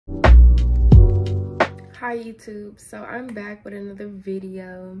Hi YouTube, so I'm back with another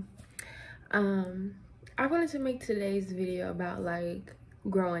video. I wanted to make today's video about like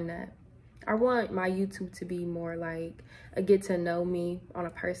growing up. I want my YouTube to be more like a get to know me on a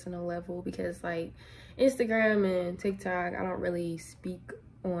personal level, because like Instagram and TikTok, I don't really speak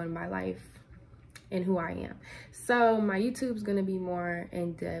on my life and who I am. So my YouTube's gonna be more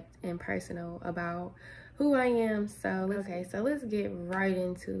in-depth and personal about who I am. So let's get right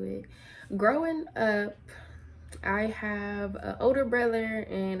into it. Growing up, I have an older brother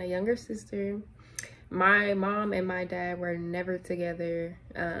and a younger sister. My mom and my dad were never together.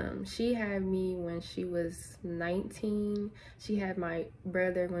 She had me when she was 19. She had my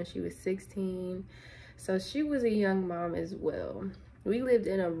brother when she was 16. So she was a young mom as well. We lived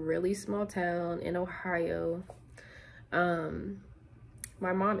in a really small town in Ohio.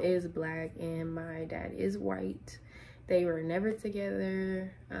 My mom is black and my dad is white. They were never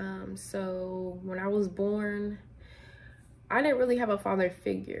together. So when I was born, I didn't really have a father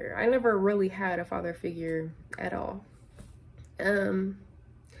figure. I never really had a father figure at all.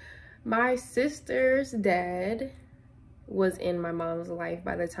 My sister's dad was in my mom's life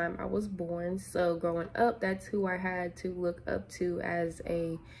by the time I was born. So growing up, that's who I had to look up to as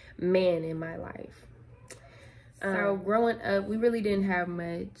a man in my life. So growing up, we really didn't have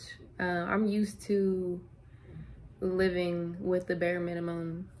much. I'm used to living with the bare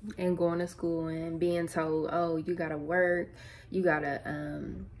minimum and going to school and being told, oh, you gotta work, you gotta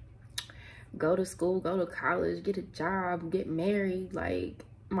go to school, go to college, get a job, get married. Like,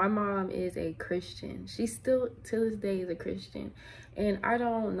 my mom is a Christian. She still to this day is a Christian, and I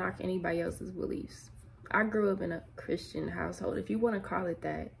don't knock anybody else's beliefs. I grew up in a Christian household, if you want to call it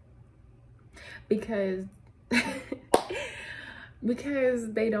that, because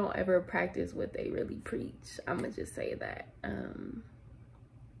because they don't ever practice what they really preach. I'm gonna just say that.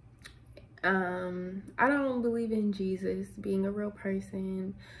 I don't believe in Jesus being a real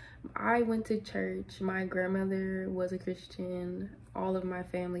person. I went to church. My grandmother was a Christian. All of my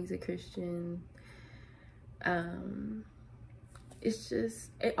family's a Christian. It's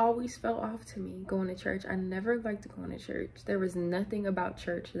just, it always fell off to me going to church. I never liked going to church. There was nothing about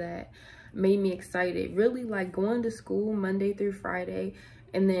church that made me excited. Really, like going to school Monday through Friday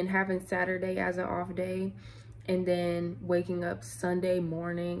and then having Saturday as an off day, and then waking up Sunday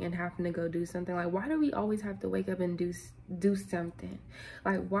morning and having to go do something. Like, why do we always have to wake up and do something?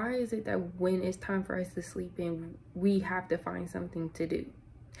 Like, why is it that when it's time for us to sleep in, we have to find something to do?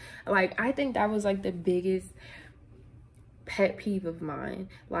 Like, I think that was like the biggest pet peeve of mine.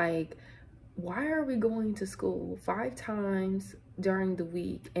 Like, why are we going to school 5 times during the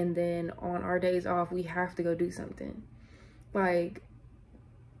week, and then on our days off we have to go do something? Like,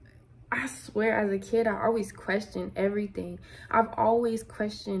 I swear, as a kid, I always questioned everything. I've always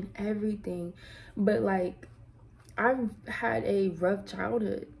questioned everything. But like, I've had a rough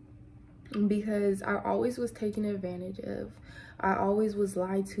childhood because I always was taken advantage of. I always was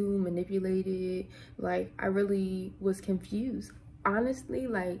lied to, manipulated. Like, I really was confused. Honestly,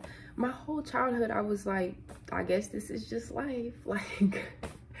 like, my whole childhood, I was like, I guess this is just life. Like,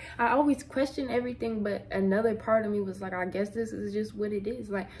 I always questioned everything, but another part of me was like, I guess this is just what it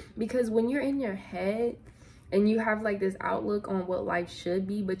is. Like, because when you're in your head and you have like this outlook on what life should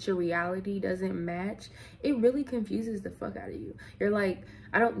be, but your reality doesn't match, it really confuses the fuck out of you. You're like,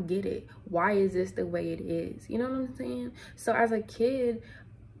 I don't get it. Why is this the way it is? You know what I'm saying? So as a kid,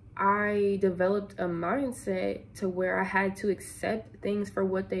 I developed a mindset to where I had to accept things for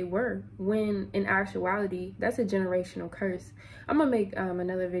what they were, when in actuality, that's a generational curse. I'm gonna make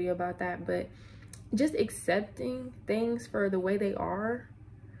another video about that, but just accepting things for the way they are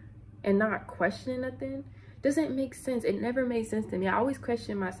and not questioning nothing doesn't make sense. It never made sense to me. I always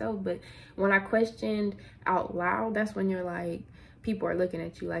questioned myself, but when I questioned out loud, that's when you're like, people are looking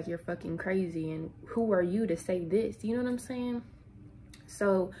at you like you're fucking crazy, and who are you to say this? You know what I'm saying?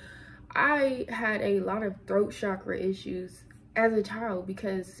 So I had a lot of throat chakra issues as a child,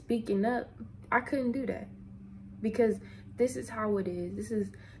 because speaking up, I couldn't do that, because this is how it is.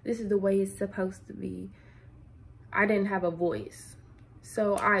 This is the way it's supposed to be. I didn't have a voice.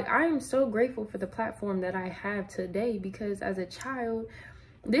 So I am so grateful for the platform that I have today, because as a child,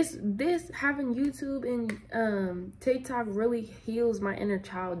 this having YouTube and TikTok really heals my inner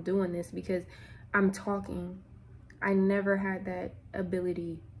child doing this, because I'm talking. I never had that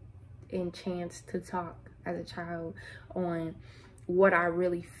ability and chance to talk as a child on what I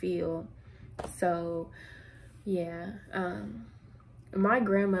really feel. So yeah, my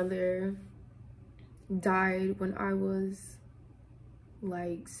grandmother died when I was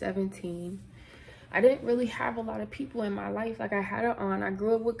like 17. I didn't really have a lot of people in my life. Like, I had an aunt, I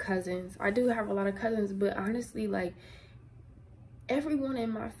grew up with cousins. I do have a lot of cousins, but honestly, like, everyone in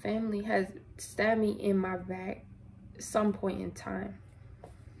my family has stabbed me in my back some point in time.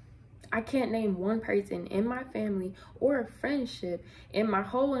 I can't name one person in my family or a friendship in my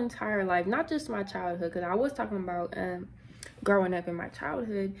whole entire life, not just my childhood, because I was talking about growing up in my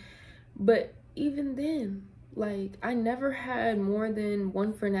childhood, but even then, like, I never had more than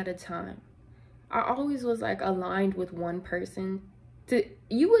one friend at a time. I always was like aligned with one person.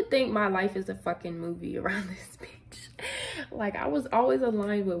 You would think my life is a fucking movie around this bitch. Like, I was always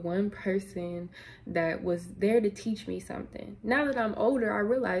aligned with one person that was there to teach me something. Now that I'm older, I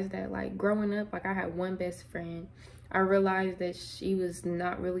realized that, like, growing up, like, I had one best friend. I realized that she was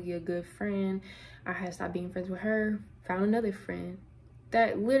not really a good friend. I had stopped being friends with her, found another friend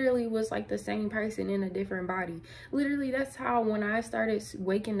that literally was like the same person in a different body. Literally, that's how, when I started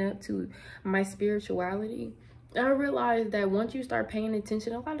waking up to my spirituality, I realized that once you start paying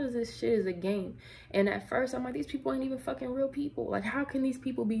attention, a lot of this shit is a game. And at first, I'm like, these people ain't even fucking real people. Like, how can these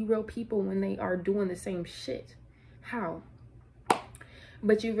people be real people when they are doing the same shit? How?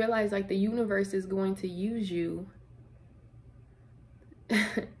 But you realize, like, the universe is going to use you.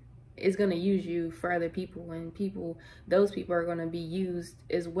 Is going to use you for other people, and those people are going to be used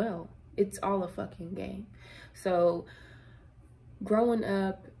as well. It's all a fucking game. So, growing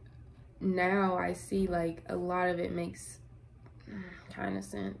up, now I see, like, a lot of it makes kind of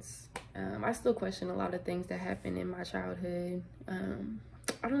sense. I still question a lot of things that happened in my childhood.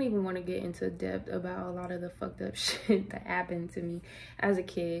 I don't even want to get into depth about a lot of the fucked up shit that happened to me as a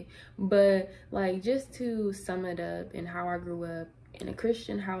kid, but, like, just to sum it up, and how I grew up in a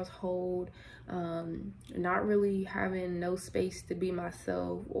Christian household, not really having no space to be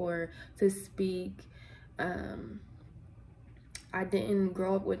myself or to speak. I didn't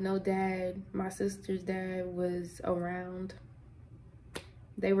grow up with no dad. My sister's dad was around.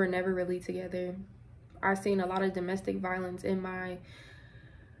 They were never really together. I've seen a lot of domestic violence in my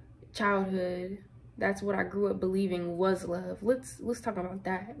childhood. That's what I grew up believing was love. Let's talk about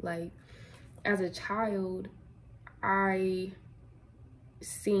that. Like, as a child, I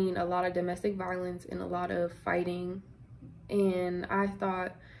seen a lot of domestic violence and a lot of fighting, and I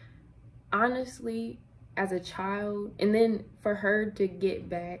thought, honestly, as a child, and then for her to get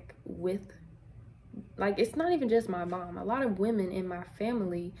back with, like, it's not even just my mom, a lot of women in my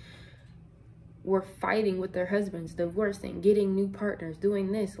family were fighting with their husbands, divorcing, getting new partners,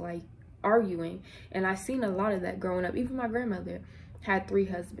 doing this, like, arguing. And I seen a lot of that growing up. Even my grandmother had 3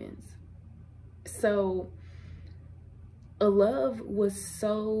 husbands. So a love was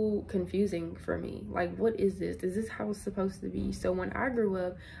so confusing for me. Like, what is this? Is this how it's supposed to be? So when I grew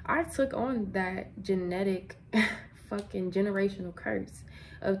up, I took on that genetic fucking generational curse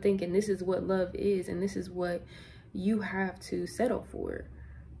of thinking this is what love is, and this is what you have to settle for.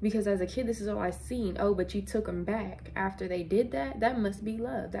 Because as a kid, this is all I seen. Oh, but you took them back after they did that? That must be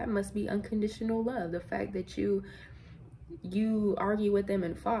love. That must be unconditional love. The fact that you argue with them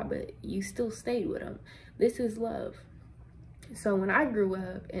and fought, but you still stayed with them. This is love. So when I grew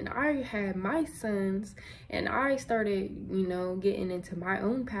up and I had my sons and I started, you know, getting into my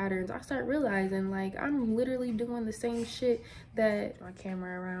own patterns, I started realizing, like, I'm literally doing the same shit that my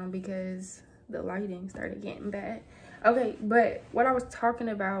camera around because the lighting started getting bad. Okay, but what I was talking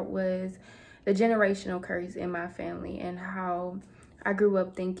about was the generational curse in my family and how I grew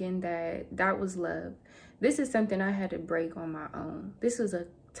up thinking that that was love. This is something I had to break on my own. This was a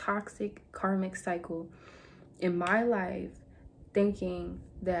toxic karmic cycle in my life, thinking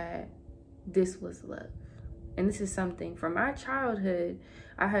that this was love. And this is something from my childhood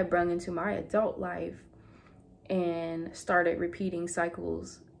I had brought into my adult life and started repeating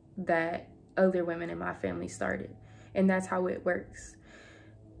cycles that other women in my family started. And that's how it works.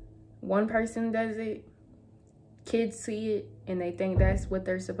 One person does it, kids see it, and they think that's what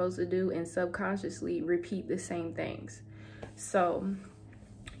they're supposed to do, and subconsciously repeat the same things. So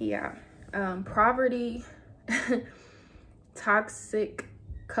yeah, poverty, toxic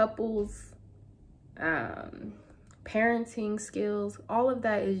couples, parenting skills, all of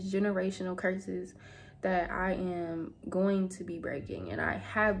that is generational curses that I am going to be breaking, and I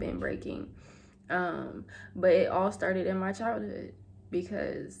have been breaking. But it all started in my childhood,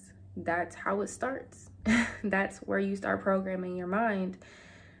 because that's how it starts. That's where you start programming your mind,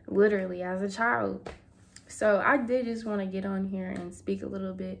 literally, as a child. So I did just want to get on here and speak a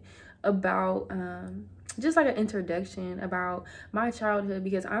little bit about just like an introduction about my childhood,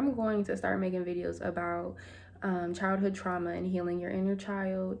 because I'm going to start making videos about childhood trauma and healing your inner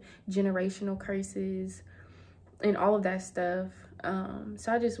child, generational curses, and all of that stuff.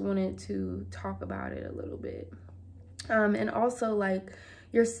 So I just wanted to talk about it a little bit. And also, like,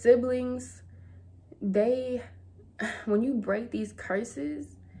 your siblings, when you break these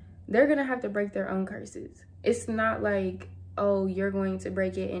curses, they're gonna have to break their own curses. It's not like, oh, you're going to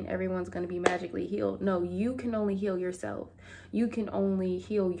break it and everyone's going to be magically healed. No, you can only heal yourself. You can only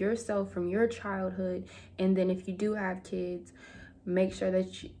heal yourself from your childhood. And then if you do have kids, make sure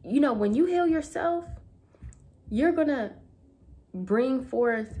that you know, when you heal yourself, you're going to bring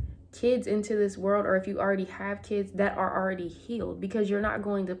forth kids into this world, or if you already have kids that are already healed, because you're not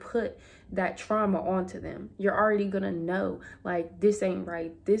going to put that trauma onto them. You're already going to know, like, this ain't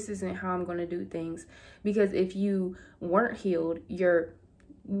right. This isn't how I'm going to do things. Because if you weren't healed, you're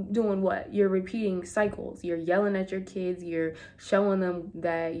doing what? You're repeating cycles. You're yelling at your kids. You're showing them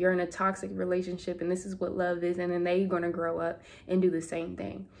that you're in a toxic relationship and this is what love is. And then they're going to grow up and do the same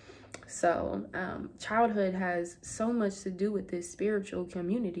thing. So childhood has so much to do with this spiritual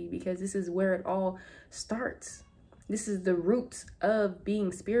community, because this is where it all starts. This is the roots of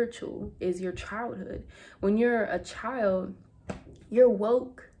being spiritual, is your childhood. When you're a child, you're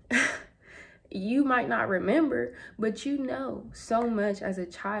woke. You might not remember, but you know so much as a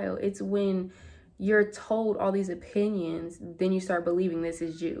child. It's when you're told all these opinions, then you start believing this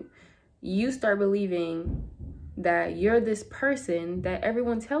is you. You start believing that you're this person that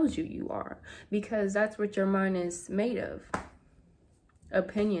everyone tells you you are, because that's what your mind is made of.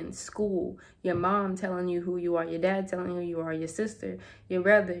 Opinions, school, your mom telling you who you are, your dad telling you who you are, your sister, your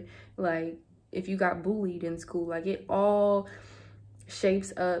brother. Like, if you got bullied in school, like, it all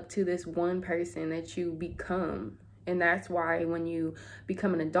shapes up to this one person that you become. And that's why when you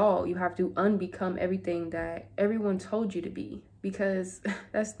become an adult, you have to unbecome everything that everyone told you to be, because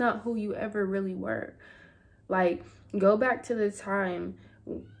that's not who you ever really were. Like, go back to the time,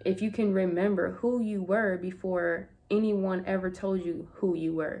 if you can remember who you were before anyone ever told you who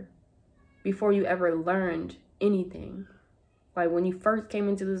you were, before you ever learned anything. Like, when you first came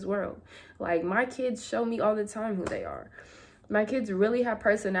into this world. Like, my kids show me all the time who they are. My kids really have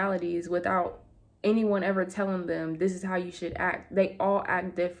personalities without anyone ever telling them this is how you should act. They all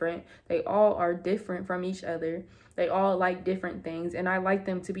act different. They all are different from each other. They all like different things. And I like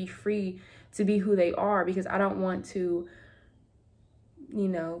them to be free to be who they are, because I don't want to, you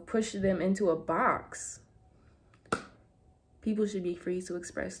know, push them into a box. People should be free to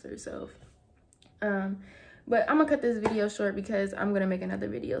express themselves. But I'm gonna cut this video short because I'm gonna make another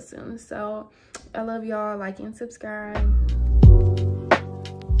video soon. So I love y'all. Like and subscribe.